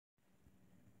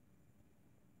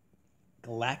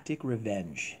Galactic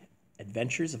Revenge,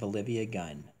 Adventures of Olivia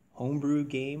Gunn, homebrew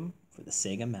game for the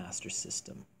Sega Master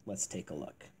System. Let's take a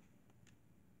look.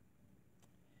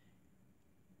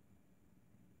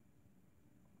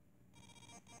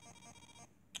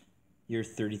 Year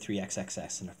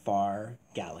 33XXX in a far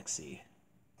galaxy.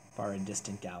 Far and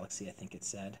distant galaxy, I think it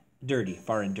said. Dirty,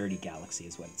 far and dirty galaxy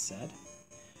is what it said.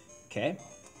 Okay,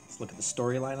 let's look at the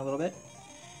storyline a little bit.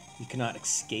 You cannot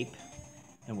escape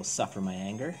and will suffer my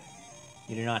anger.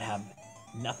 You do not have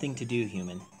nothing to do,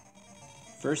 human.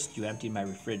 First, you emptied my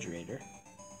refrigerator.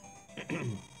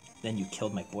 Then you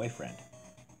killed my boyfriend.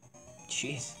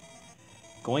 Jeez.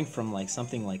 Going from like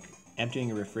something like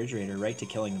emptying a refrigerator right to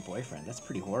killing the boyfriend, that's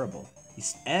pretty horrible.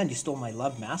 And you stole my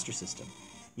loved Master System.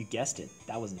 You guessed it,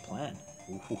 that was the plan.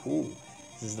 Ooh.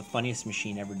 This is the funniest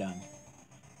machine ever done.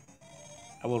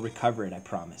 I will recover it, I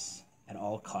promise. At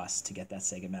all costs to get that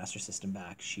Sega Master System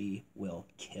back. She will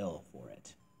kill for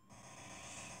it.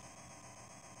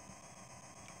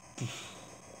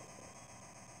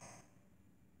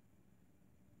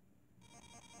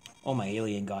 Oh my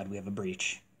alien god, we have a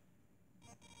breach.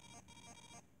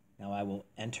 Now I will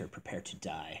enter, prepare to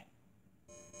die.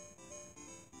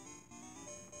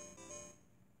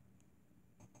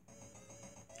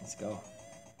 Let's go.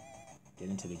 Get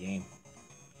into the game.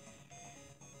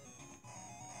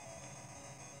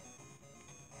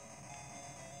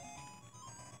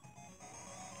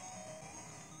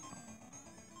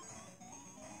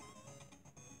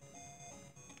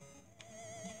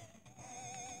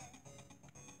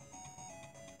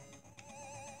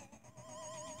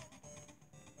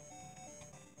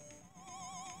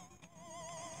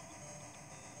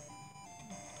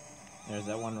 There's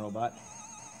that one robot.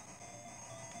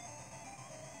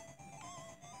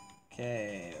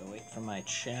 Okay, wait for my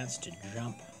chance to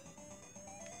jump.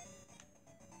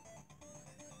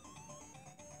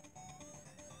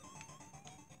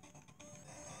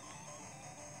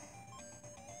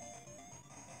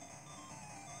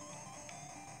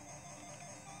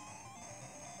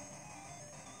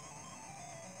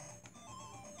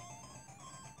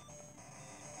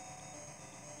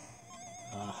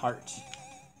 Heart.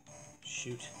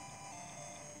 Shoot.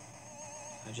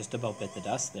 I just about bit the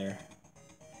dust there.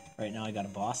 Right now I got a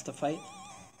boss to fight.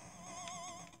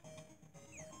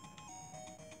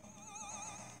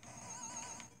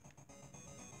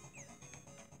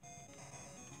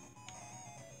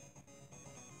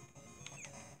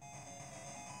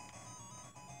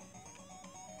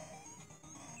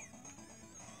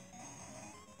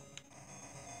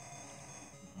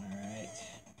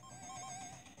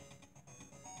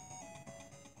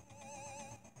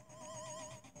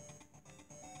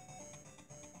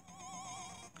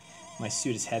 My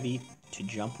suit is heavy to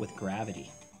jump with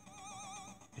gravity.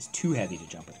 It's too heavy to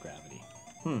jump with gravity.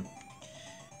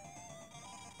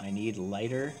 I need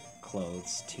lighter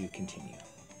clothes to continue.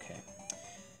 Okay.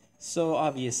 So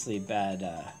obviously bad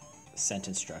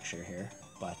sentence structure here,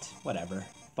 but whatever.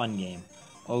 Fun game.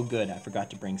 Oh good, I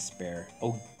forgot to bring spare.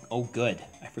 Oh good,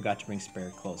 I forgot to bring spare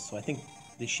clothes. So I think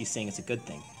that she's saying it's a good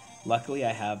thing. Luckily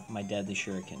I have my deadly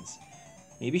shurikens.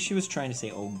 Maybe she was trying to say,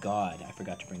 oh god, I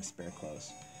forgot to bring spare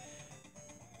clothes.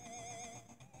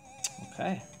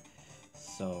 Okay,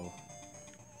 so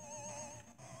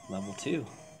level 2,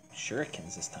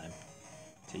 shurikens this time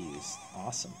to use.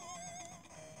 Awesome.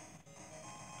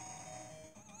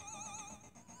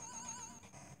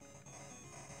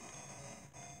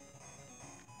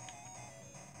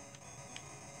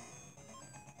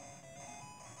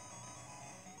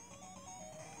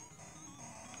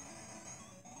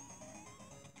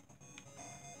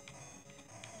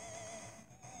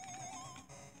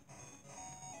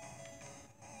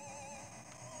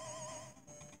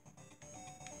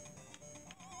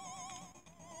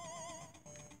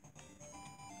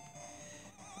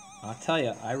 I'll tell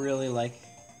you, I really like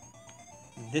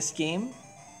this game,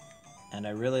 and I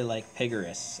really like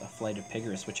Pigorus, A Flight of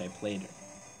Pigorus, which I played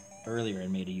earlier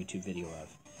and made a YouTube video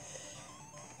of.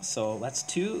 So this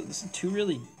is two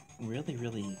really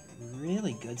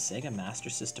good Sega Master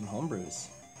System homebrews.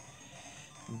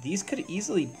 These could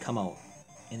easily come out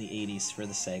in the 80s for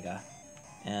the Sega,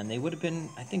 and they would have been,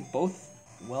 I think, both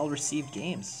well-received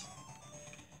games.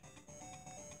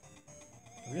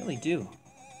 I really do.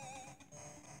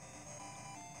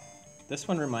 This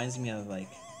one reminds me of like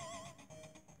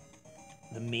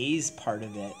the maze part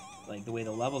of it, like the way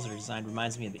the levels are designed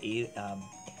reminds me of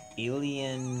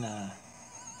Alien, not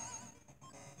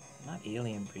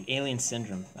Alien Breed, Alien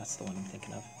Syndrome. That's the one I'm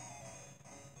thinking of.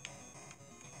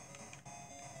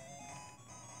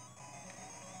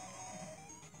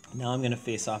 Now I'm gonna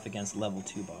face off against level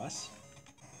 2 boss.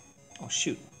 Oh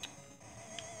shoot.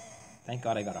 Thank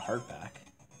God I got a heart back.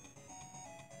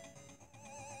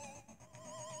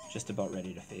 Just about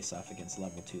ready to face off against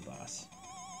level 2 boss.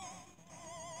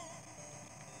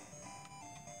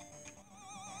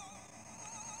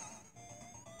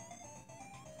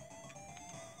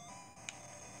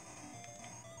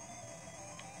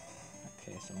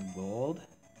 Okay, some gold.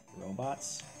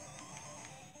 Robots.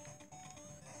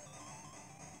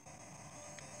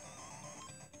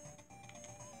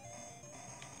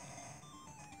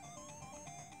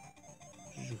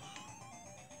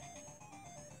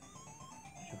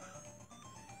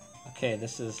 Okay,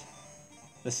 this is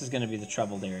going to be the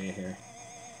troubled area here.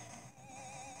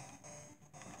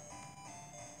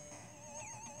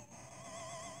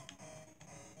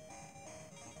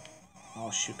 Oh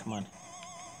shoot, come on.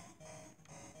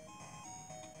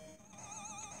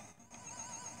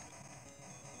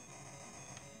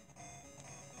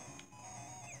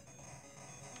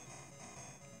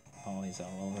 Oh, he's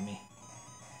all over me.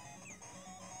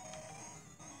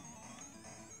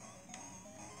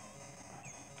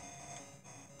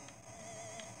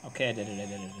 Okay, I did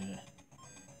it.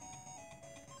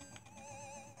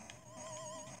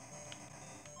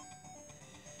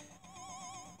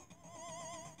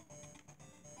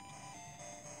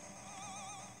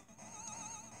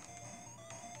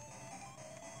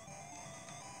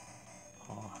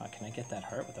 Oh, how can I get that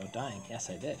heart without dying? Yes,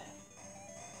 I did.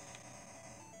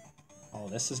 Oh,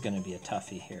 this is going to be a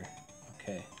toughie here.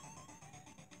 Okay.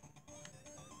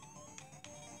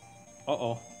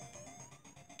 Uh-oh.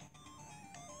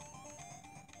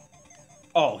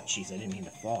 Oh, jeez, I didn't mean to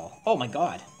fall. Oh, my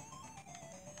God.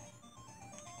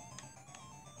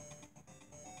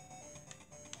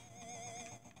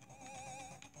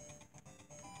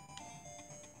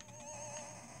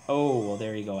 Oh, well,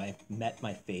 there you go. I met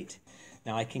my fate.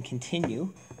 Now I can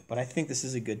continue, but I think this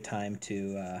is a good time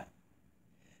to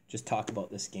just talk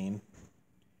about this game.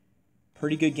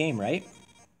 Pretty good game, right?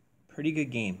 Pretty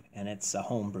good game, and it's a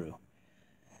homebrew.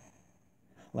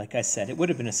 Like I said, it would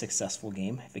have been a successful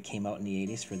game if it came out in the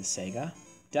 80s for the Sega.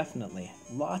 Definitely.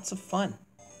 Lots of fun.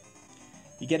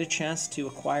 You get a chance to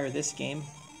acquire this game,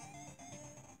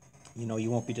 you know,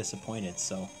 you won't be disappointed.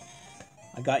 So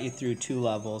I got you through 2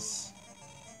 levels.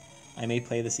 I may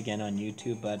play this again on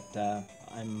YouTube, but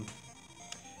I'm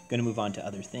going to move on to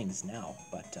other things now.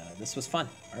 But this was fun.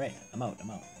 All right, I'm out.